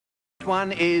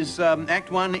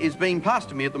Act one is being passed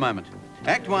to me at the moment.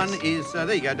 Act one is,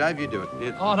 there you go, Dave, you do it.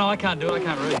 Yeah. Oh, no, I can't do it, I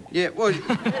can't read. Yeah, well,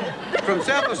 from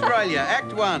South Australia,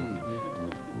 Act one.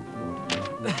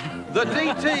 The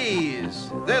DTs.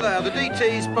 There they are, the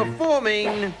DTs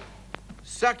performing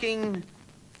Sucking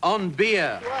on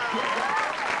Beer.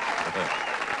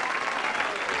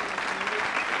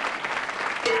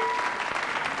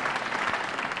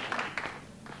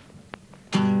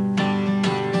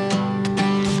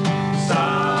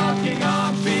 Sucking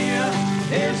on beer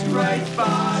is great,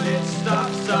 but it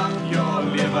stuffs up your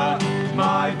liver,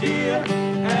 my dear,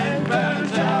 and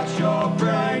burns out your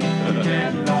brain. You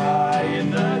can lie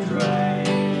in the drain.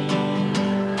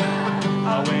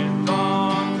 I went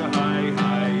on to Hey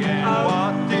Hey, and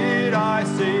what did I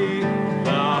see?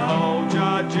 The whole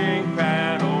judging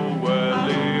panel were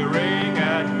leering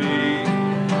at me.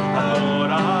 I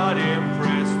thought I'd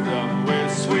impress them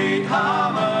with sweet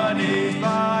harmonies,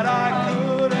 but I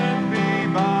couldn't be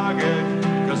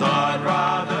buggered, 'cause I'd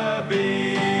rather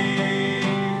be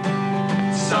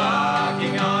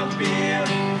sucking on beer.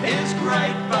 Is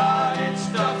great, but it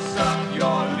stuffs up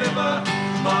your liver,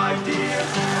 my dear,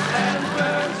 and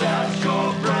burns out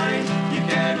your brain. You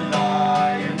can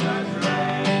lie in the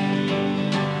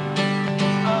drain.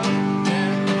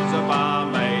 There's a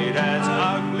barmaid as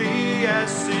ugly as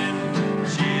sin.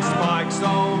 She spikes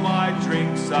all my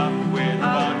drinks up with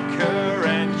vodka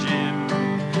and gin.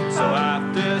 So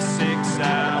after 6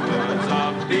 hours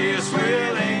of beer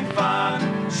swilling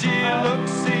fun, she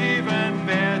looks even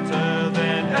better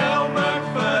than Elle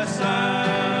Macpherson.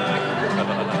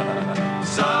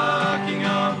 Sucking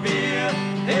on beer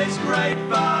is great,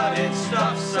 but it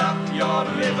stuffs up your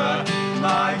liver,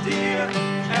 my dear,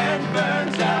 and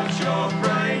burns out your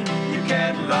brain. You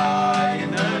can lie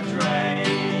in the drain.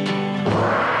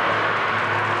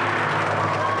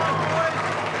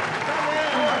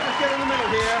 Just get in the middle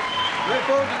here. Look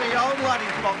forward to the old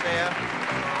lighting spot there.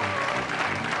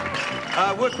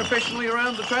 Work professionally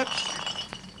around the traps?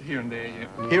 Here and there, yeah.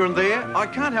 Here and there. I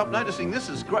can't help noticing this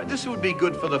is great. This would be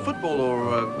good for the football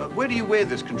or... where do you wear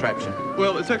this contraption?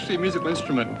 Well, it's actually a musical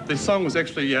instrument. The song was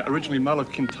actually originally Mull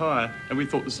of Kintyre, and we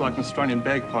thought this was like an Australian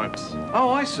bagpipes. Oh,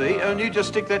 I see. And you just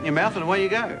stick that in your mouth and away you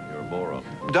go. You're a moron.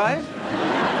 Dave?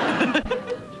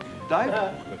 Dave?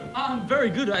 Very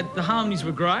good. The harmonies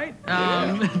were great.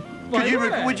 Would you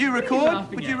record?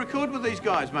 Would you record with these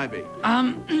guys, maybe?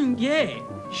 Yeah,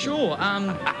 sure.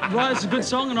 Right, it's a good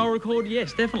song and I'll record,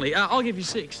 yes, definitely. I'll give you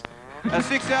 6. A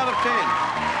 6 out of 10.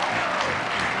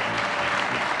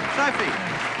 Sophie?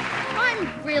 I'm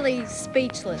really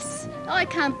speechless. I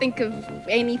can't think of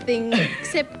anything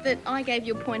except that I gave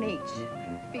you a point each,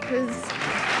 because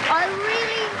I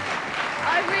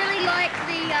really like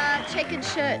the checkered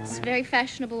shirts. Very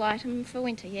fashionable item for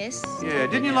winter, yes. Yeah,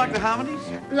 didn't you like the harmonies?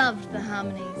 Loved the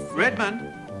harmonies. Redmond?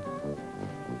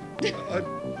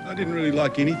 I didn't really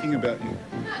like anything about you.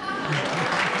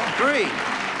 3.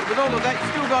 With all of that, you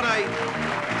still got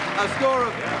a score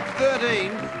of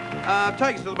 13.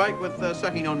 Take us to the break with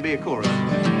Sucking on Beer chorus.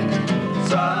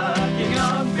 Sucking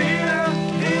on beer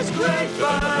is great,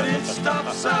 but it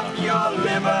stuffs up your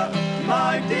liver,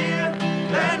 my dear,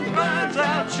 and burns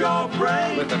out your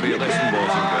brain. Let there be a lesson, boys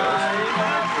and girls.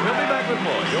 We'll be back with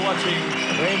more. You're watching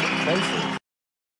Red Faces.